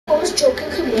does Joker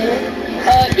come in?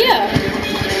 Yeah.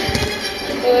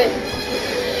 Wait.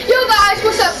 Yo guys,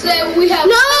 what's up today? We have...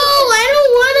 No, I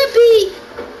don't want to be.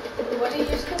 What are you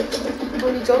just going?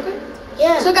 Are you Joker?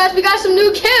 Yeah. So guys, we got some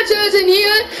new characters in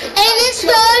here. And it's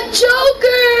the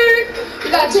Joker.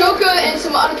 We got Joker and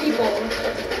some other people.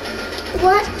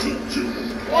 What?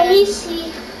 Let me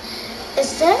see.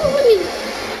 Is that what he...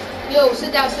 Yo,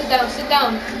 sit down, sit down, sit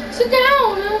down. Sit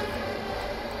down.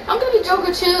 I'm gonna be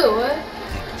Joker too.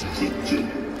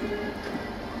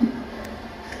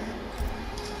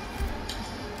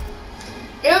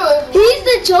 He's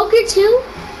the Joker too?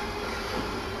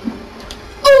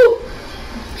 Ooh!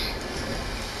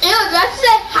 Ew, that's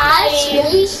a hi.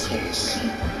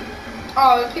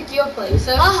 Oh, pick your place.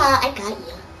 I got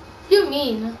you. You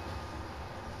mean?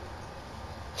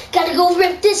 Gotta go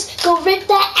rip this. Go rip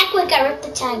that. Act like I ripped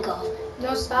the tag off.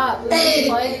 No, stop. Let's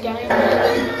play the game.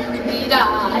 We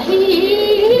die.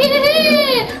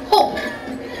 Oh!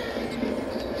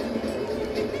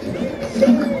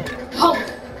 Oh!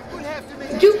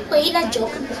 Did you play that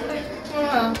Joker before?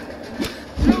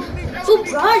 Who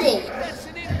brought it?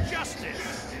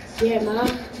 Yeah, Mom.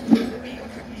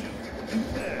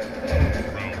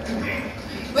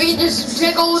 We can just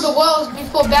take over the world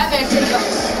before Batman takes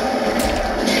us.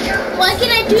 Why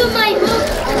can I do my move?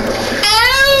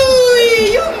 Ow!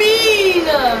 You mean?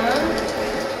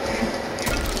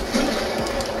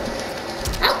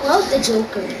 I love the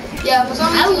Joker. Yeah, for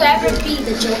some reason. I would rather be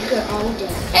the Joker all day.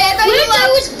 Hey, What if I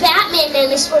was Batman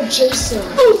and this were Jason?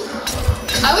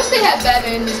 I wish they had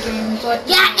Batman in this game, but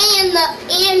Yeah, and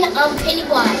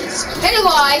Pennywise.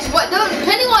 Pennywise, what? No,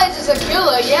 Pennywise is a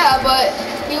killer, yeah, but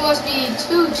he must be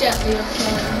too gently.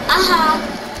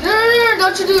 No,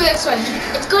 don't you do it this way.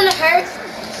 It's gonna hurt.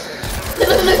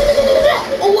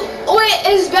 Oh, wait,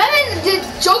 is Batman? Did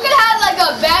Joker have like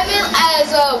a Batman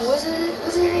as was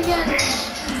it again?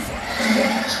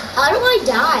 How do I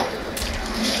die?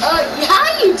 How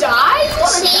do you die? You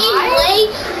wanna Same die? way.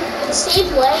 The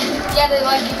same way. Yeah, they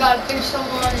like you gotta finish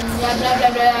someone and yeah, blah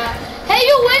blah blah. Hey,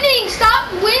 you're winning!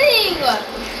 Stop winning!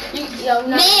 No.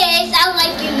 Miss, I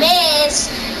like you, miss.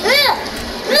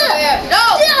 Yeah, no!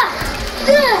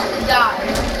 Die.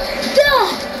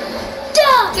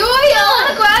 Do it! I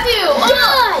wanna grab you!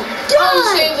 I'll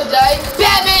save the day.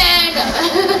 Batman!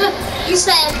 You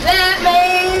said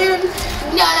Batman.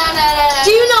 No.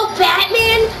 Do you know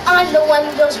Batman? I'm the one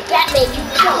who knows Batman. You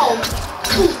go.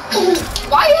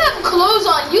 Why you have clothes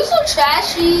on? You so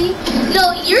trashy.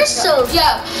 No, you're so.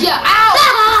 Yeah. Ow!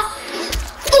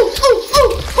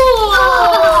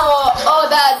 Oh,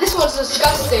 this one's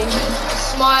disgusting.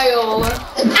 Smile.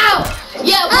 Ow!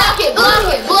 Yeah, block it.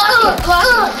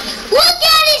 Look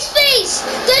at his face.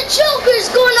 The Joker's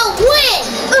gonna win.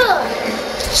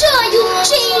 Try you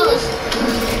change.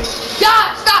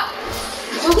 Yeah, stop.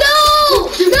 No.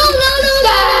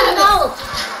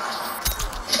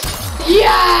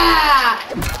 Yeah!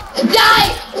 Die!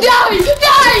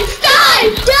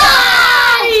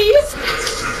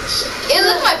 It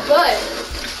looks my butt.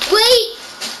 Wait,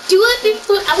 do it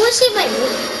before. I want to see my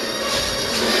move.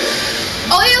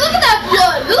 Oh yeah, look at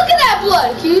that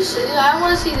blood. Can you see? I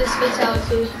want to see this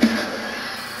fatality.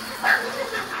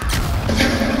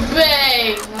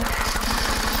 Bang!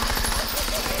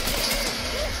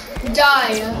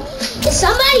 Die. Is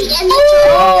somebody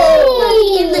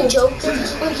in the Joker?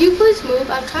 Will you please move?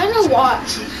 I'm trying to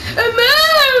watch.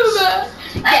 Move!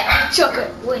 Yeah, Joker.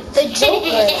 Wait, the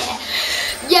Joker.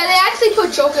 Yeah, they actually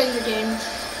put Joker in the game.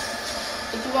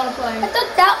 If you want to play. I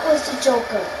thought that was the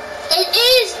Joker. It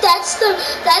is. That's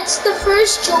the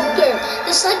first Joker.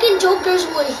 The second Joker's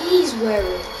what he's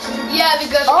wearing. Yeah,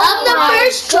 because I'm the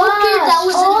first Joker that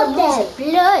was in the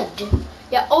movie. Blood.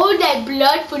 Yeah, all that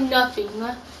blood for nothing.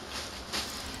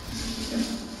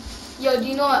 Yo, do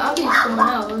you know what? I'm being someone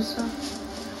else.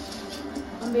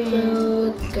 I'm being...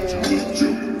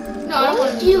 No, I don't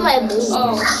want to do my move.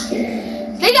 Oh.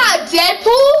 They got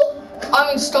Deadpool? I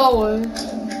mean Star Wars.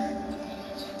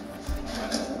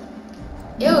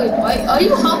 Ew, are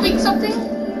you helping something?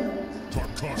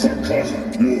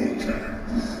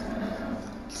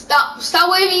 Stop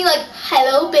waving like,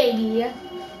 hello baby.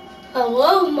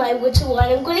 Hello, my which one?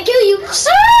 I'm gonna kill you.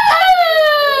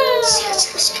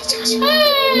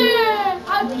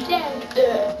 I'm dead.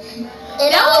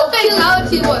 That whole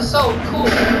fatality was so cool.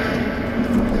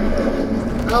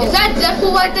 Oh. Is that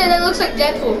Deadpool right there? That looks like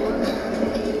Deadpool.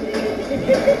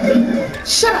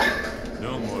 Shut up.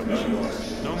 No more laughs.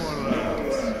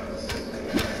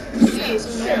 Jeez,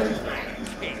 man.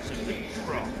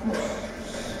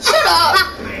 Shut up.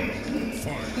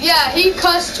 Yeah, he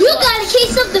cussed. You got a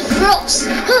case of the gross.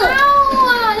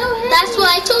 Ow, don't hit That's what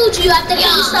I told you. You have to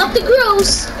stop the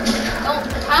gross.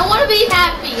 I don't want to be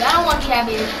happy. I don't want to be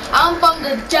happy. I'm from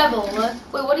the devil.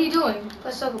 Wait, what are you doing?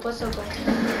 Let's circle.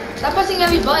 Stop pressing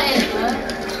every button.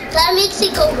 That makes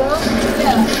it go wrong.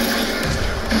 Yeah.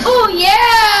 Oh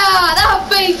yeah! That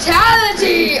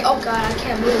fatality! Oh god, I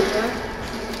can't move.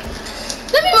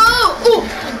 Let me move! Ooh!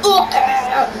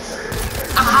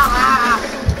 Ah!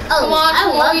 Come on, I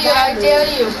dare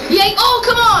you. Yeah! Oh,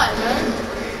 come on!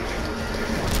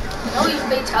 No, you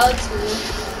fatality.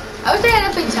 I wish they had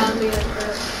a fatality like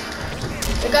that.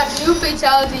 They got new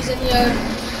fatalities in here.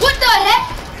 What the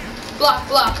heck?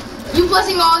 Block. You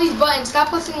pressing all these buttons. Stop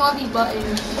pressing all these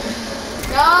buttons.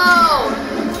 No!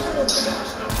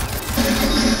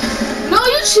 No,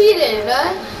 you cheated,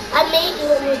 huh? I made you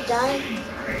when we're done.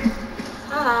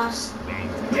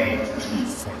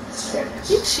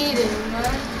 You cheated,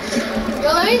 man. Yo,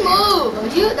 let me move.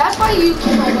 That's why you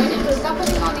keep on winning. Stop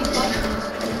pressing all these buttons.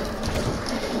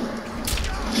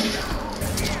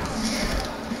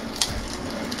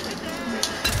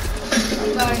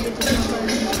 I'm gonna hit this one.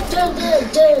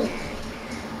 Done.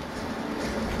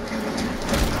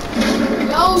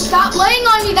 Yo, stop laying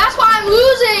on me. That's why I'm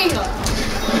losing.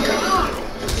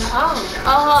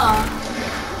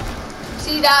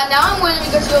 See that? Now I'm winning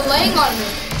because you're laying on me.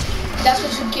 That's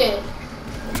what you get.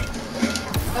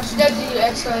 I should have do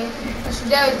X-ray.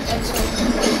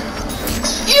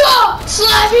 Yeah!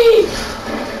 Slappy!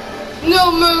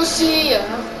 No mercy!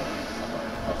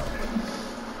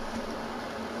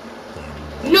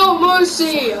 No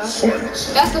mercy! That's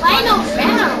the final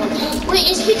round. Wait,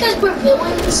 it's because we're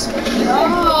villains?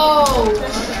 No!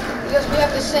 Because we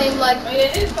have the same, like...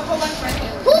 It is the whole life right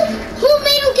here. Who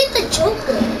made him get the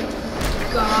Joker?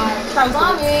 God.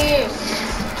 Mommy!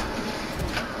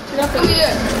 Come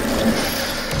here.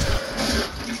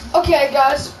 Okay,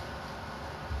 guys.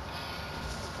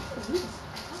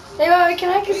 Hey, Mommy, can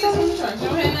I get something?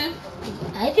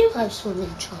 I do have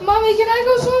swimming trunks. Mommy, can I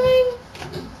go swimming?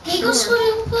 Can you go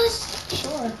swimming with us?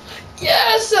 Sure.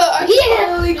 Yes! I can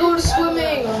finally go to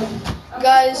swimming.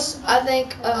 Guys, I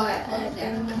think...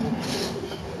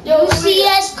 Yo, see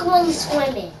us going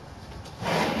swimming.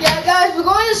 Yeah, guys, we're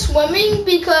going to swimming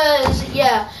because,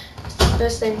 yeah, it's the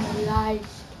best thing in my life.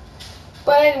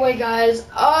 But anyway, guys,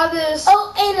 all this...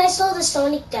 Oh, and I saw the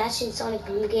Sonic Dash and Sonic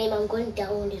Boom game. I'm going to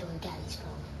download it on Daddy's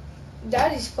phone.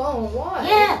 Daddy's phone? Why?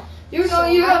 Yeah. You know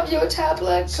you have your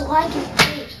tablet. So I can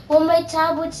play. Well, my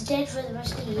tablet's dead for the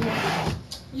rest of the year.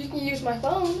 You can use my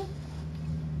phone.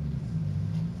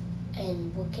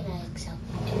 And what can I accept?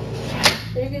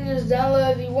 You can just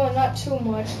download if you want, not too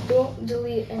much. Don't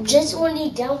delete anything. Just only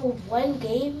download one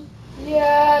game?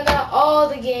 Yeah, not all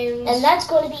the games. And that's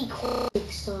going to be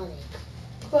Classic Sonic.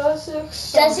 Classic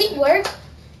Sonic. Does it work?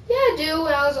 Yeah, I do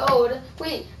when I was old.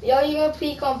 Wait, y'all, you gonna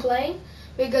peek on playing?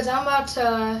 Because I'm about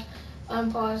to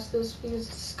unpause this because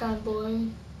it's kind of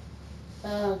boring.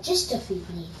 Just defeat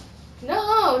me.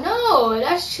 No,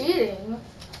 that's cheating.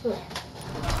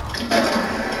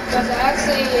 Because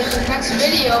actually, in the next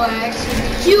video,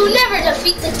 You never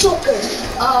defeat the Joker.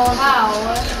 Oh, how?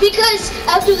 Because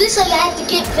after this, I had to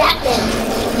get Batman.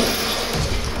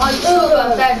 Oh, you sure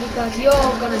about that? Because you're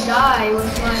gonna die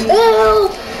with my... Oh,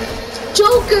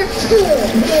 Joker.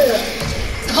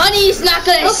 Honey's not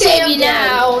gonna save you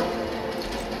now.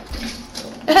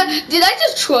 Did I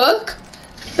just twerk?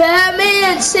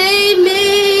 Batman, save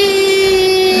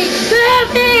me!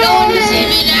 Batman! No one can save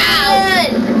me now!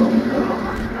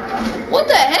 What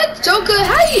the heck, Joker?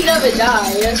 How you never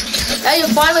die? Now you're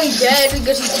finally dead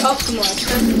because you talk too much.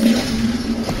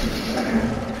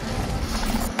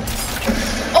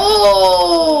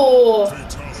 Oh!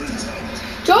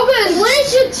 Joker, what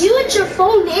did you do with your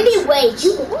phone anyway?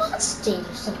 You lost it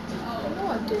or something. Oh, no,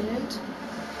 I didn't.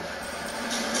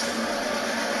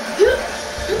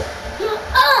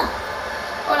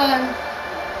 Hold on.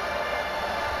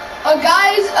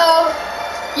 Guys,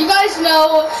 you guys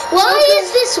know. Why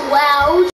is this loud?